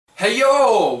Hey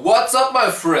yo, what's up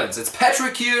my friends? It's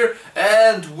Patrick here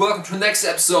and welcome to the next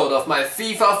episode of my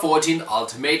FIFA 14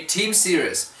 Ultimate Team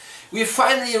Series. We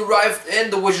finally arrived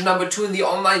in Division number 2 in the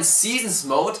online seasons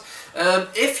mode.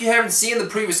 If you haven't seen the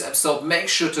previous episode, make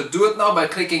sure to do it now by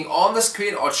clicking on the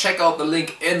screen or check out the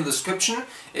link in the description.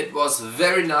 It was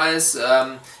very nice,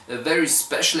 a very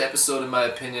special episode in my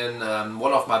opinion,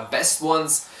 one of my best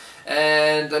ones.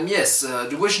 And yes,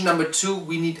 Division number 2,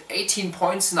 we need 18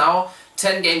 points now.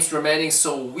 10 games remaining,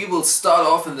 so we will start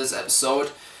off in this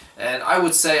episode, and I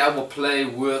would say I will play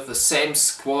with the same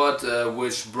squad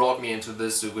which brought me into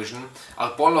this division.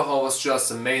 Akbonlahor was just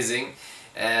amazing,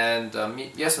 and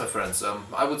yes my friends,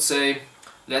 I would say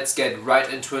let's get right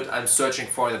into it. I'm searching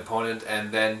for an opponent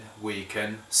and then we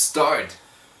can start.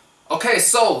 Okay,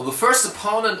 so the first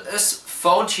opponent is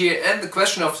found here, and the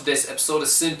question of today's episode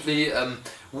is simply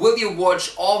will you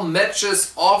watch all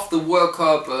matches of the World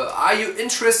Cup? Are you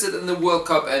interested in the World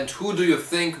Cup, and who do you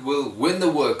think will win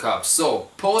the World Cup? So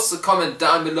post a comment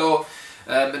down below.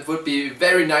 It would be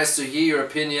very nice to hear your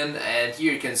opinion, and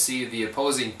here you can see the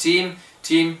opposing team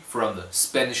from the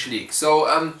Spanish League.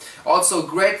 So also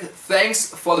great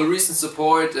thanks for the recent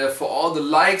support, for all the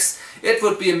likes. It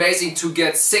would be amazing to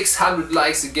get 600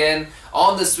 likes again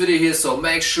on this video here, so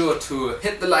make sure to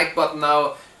hit the like button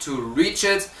now to reach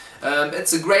it.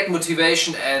 It's a great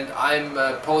motivation, and I'm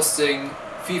posting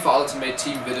FIFA Ultimate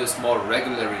Team videos more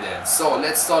regularly then. So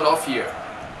let's start off here.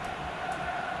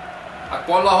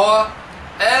 Akbonlahor,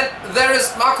 and there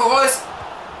is Marco Reus.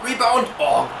 Rebound.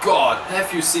 Oh god,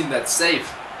 have you seen that save?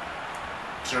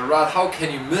 Gerard, how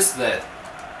can you miss that?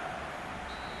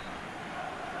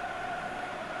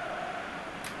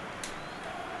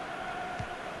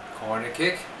 Corner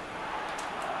kick.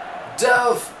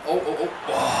 Delph! Oh,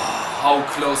 how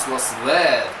close was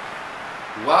that?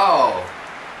 Wow!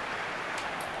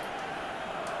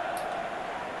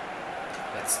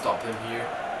 Let's stop him here.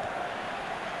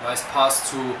 Nice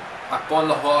pass to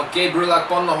Akbonlahor. Gabriel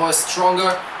Akbonlahor is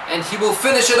stronger and he will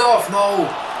finish it off. No!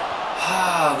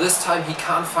 This time he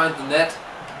can't find the net.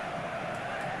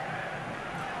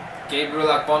 Gabriel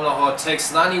Akbonlahor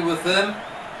takes Nani with him.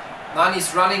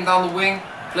 Nani's running down the wing.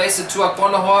 Plays it to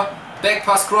Akbonlahor. Back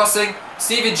pass crossing,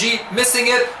 CVG missing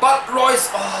it, but Reus,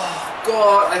 oh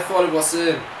god, I thought it was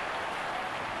in.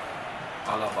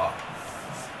 Alaba,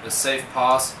 a safe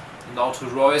pass, now to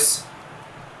Reus,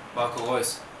 Marco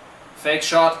Reus, fake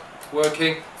shot,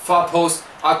 working, far post,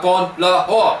 Akbonlahor,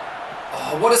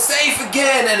 oh what a save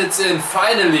again, and it's in,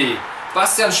 finally.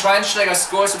 Bastian Schweinsteiger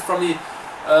scores it from the,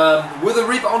 with a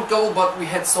rebound goal, but we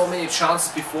had so many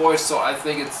chances before, so I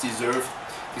think it's deserved,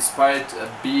 despite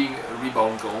being a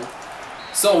rebound goal.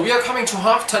 So we are coming to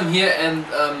halftime here, and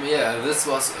yeah, this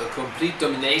was a complete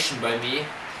domination by me.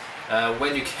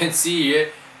 When you can see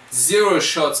here, 0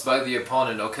 shots by the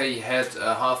opponent. Okay, he had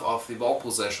half of the ball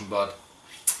possession, but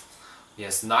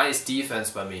yes, nice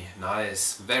defense by me.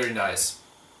 Nice, very nice.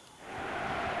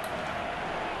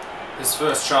 His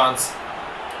first chance,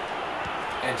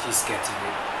 and he's getting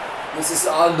it. This is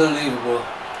unbelievable.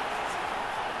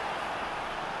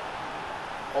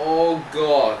 Oh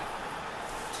god.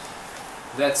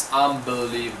 That's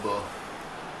unbelievable.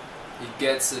 He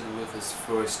gets it with his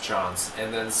first chance,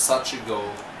 and then such a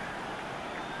goal.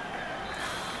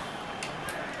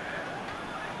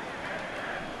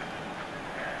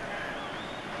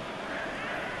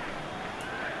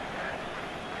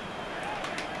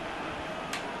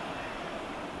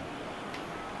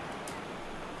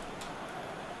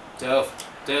 Delph.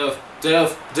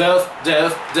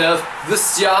 This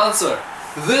is the answer.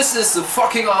 This is the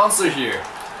fucking answer here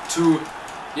to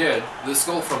this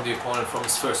goal from the opponent from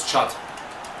his first shot.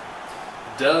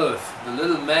 Delph, the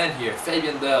little man here,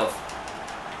 Fabian Delph.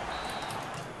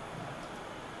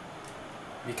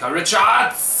 Mika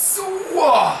Richards!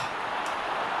 Whoa!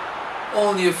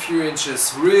 Only a few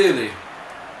inches, really.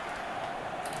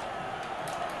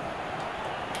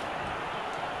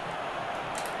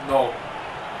 No.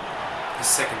 The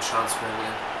second chance went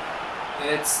in.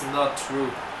 It's not true.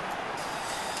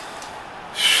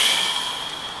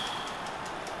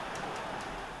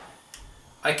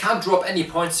 I can't drop any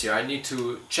points here, I need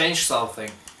to change something.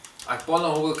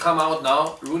 Akbonlahor will come out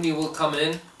now, Rooney will come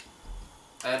in,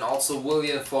 and also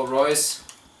Willian for Reus,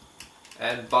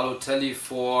 and Balotelli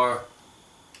for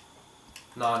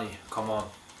Nani. Come on,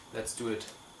 let's do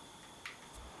it.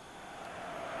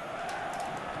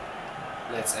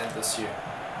 Let's end this here.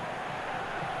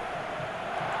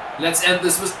 Let's end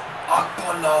this with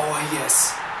Akbonlahor,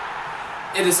 yes.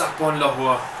 It is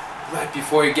Akbonlahor, right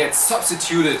before he gets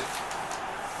substituted.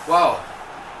 Wow,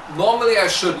 normally I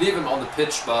should leave him on the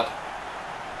pitch, but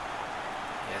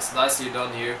yes, nicely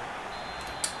done here.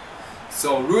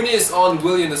 So Rooney is on,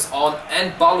 Willian is on,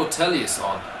 and Balotelli is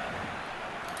on.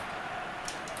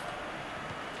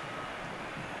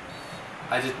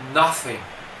 I did nothing.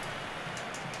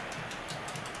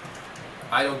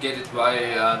 I don't get it why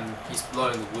he's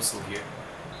blowing the whistle here.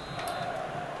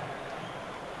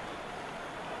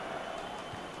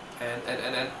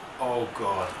 And oh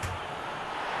god.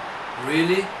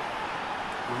 Really?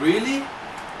 Really?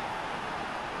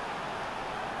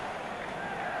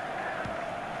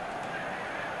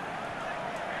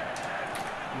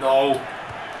 No.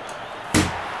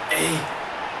 Hey,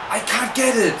 I can't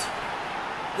get it.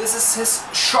 This is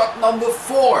his shot number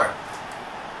 4.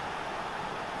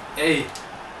 Hey.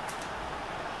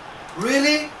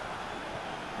 Really?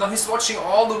 Now he's watching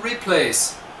all the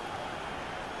replays.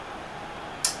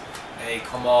 Hey,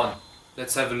 come on.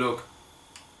 Let's have a look.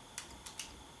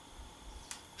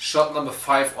 Shot number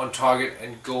 5 on target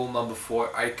and goal number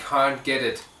 4. I can't get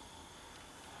it.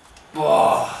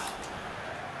 Boah.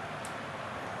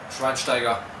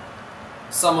 Schweinsteiger.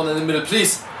 Someone in the middle,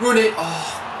 please. Rooney.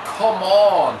 Oh, come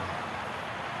on.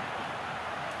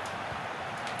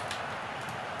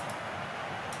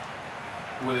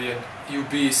 Willian, you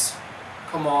beast.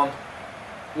 Come on.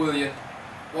 Willian.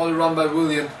 Well run by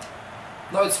Willian.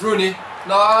 No, it's Rooney.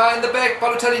 No, in the back.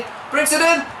 Balotelli brings it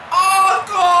in. Oh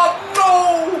God,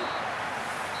 no!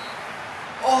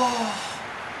 Oh,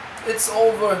 it's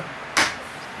over.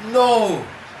 No.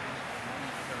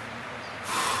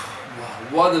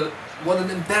 What an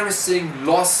embarrassing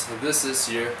loss this is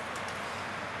here.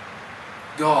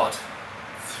 God.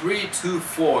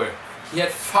 3-2-4. He had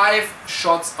 5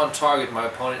 shots on target, my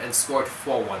opponent, and scored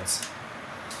 4 once.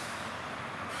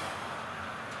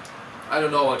 I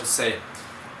don't know what to say.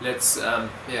 Let's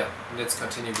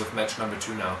continue with match number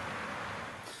 2 now.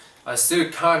 I still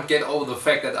can't get over the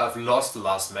fact that I've lost the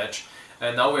last match,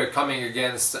 and now we're coming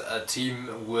against a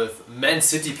team with Man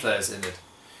City players in it.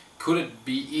 Could it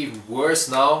be even worse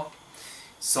now?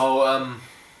 So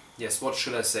yes, what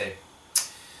should I say?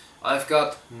 I've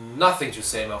got nothing to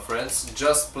say, my friends.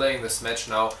 Just playing this match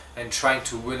now and trying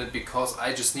to win it because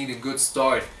I just need a good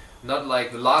start. Not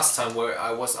like the last time where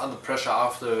I was under pressure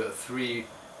after 3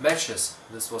 matches.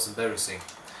 This was embarrassing.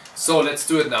 So let's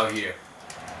do it now here.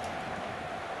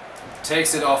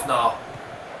 Takes it off now.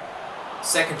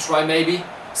 Second try maybe.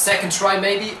 Second try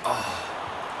maybe. Oh.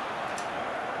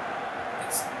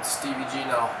 It's Stevie G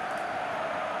now.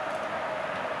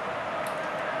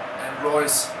 And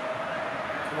Royce.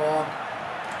 Come on.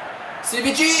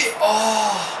 Stevie G.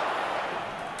 Oh.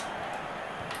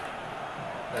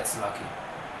 That's lucky.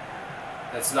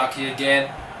 That's lucky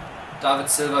again. David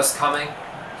Silva is coming.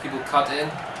 He will cut in.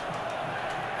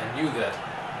 I knew that.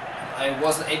 I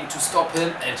wasn't able to stop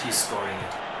him and he's scoring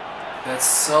it. That's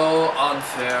so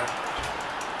unfair.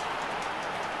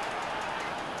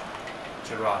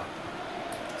 Gerrard.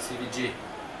 Stevie G.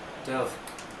 Delph.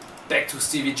 Back to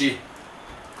Stevie G.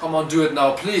 Come on, do it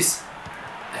now, please.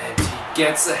 And he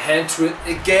gets a hand to it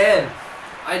again.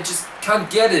 I just can't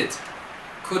get it.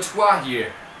 Courtois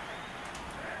here.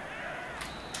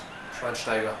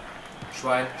 Schweinsteiger.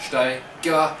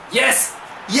 Schweinsteiger. Yes!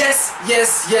 Yes!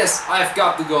 Yes! Yes! I've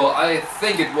got the goal. I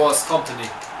think it was Company.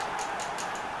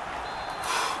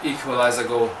 Equalizer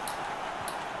goal.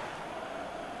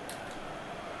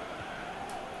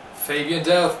 Fabian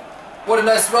Delph. What a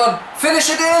nice run. Finish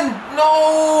it in!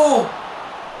 No!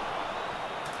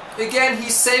 Again,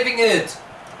 he's saving it.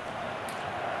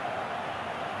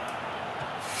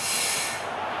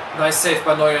 Nice save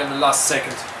by Neuer in the last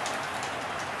second.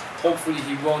 Hopefully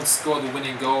he won't score the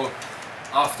winning goal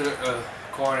after a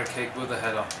corner kick with a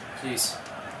header. Please.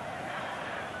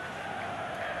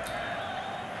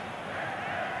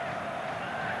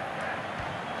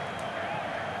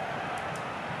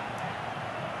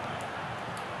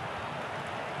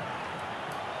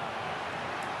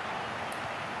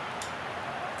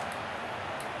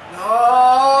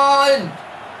 Nine!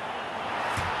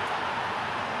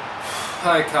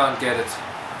 I can't get it.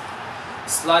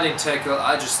 Sliding tackle,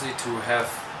 I just need to have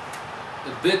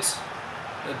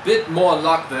a bit more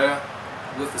luck there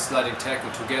with the sliding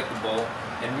tackle to get the ball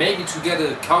and maybe to get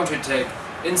a counter attack.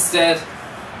 Instead,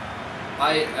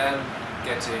 I am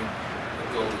getting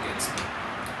a goal against me.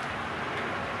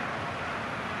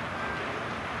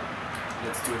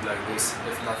 Let's do it like this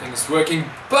if nothing is working,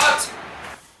 but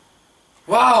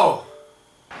wow!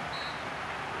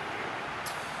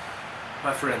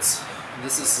 My friends,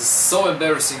 this is so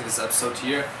embarrassing, this episode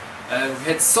here. We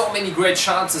had so many great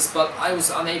chances, but I was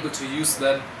unable to use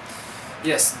them.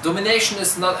 Yes, domination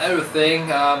is not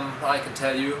everything, I can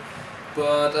tell you.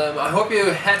 But I hope you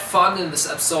had fun in this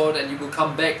episode and you will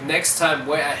come back next time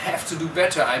where I have to do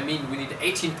better. I mean, we need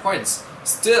 18 points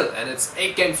still and it's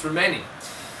 8 games remaining.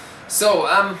 So,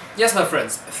 yes my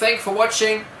friends, thank you for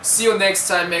watching. See you next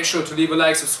time. Make sure to leave a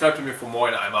like, subscribe to me for more,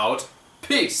 and I'm out.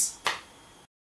 Peace!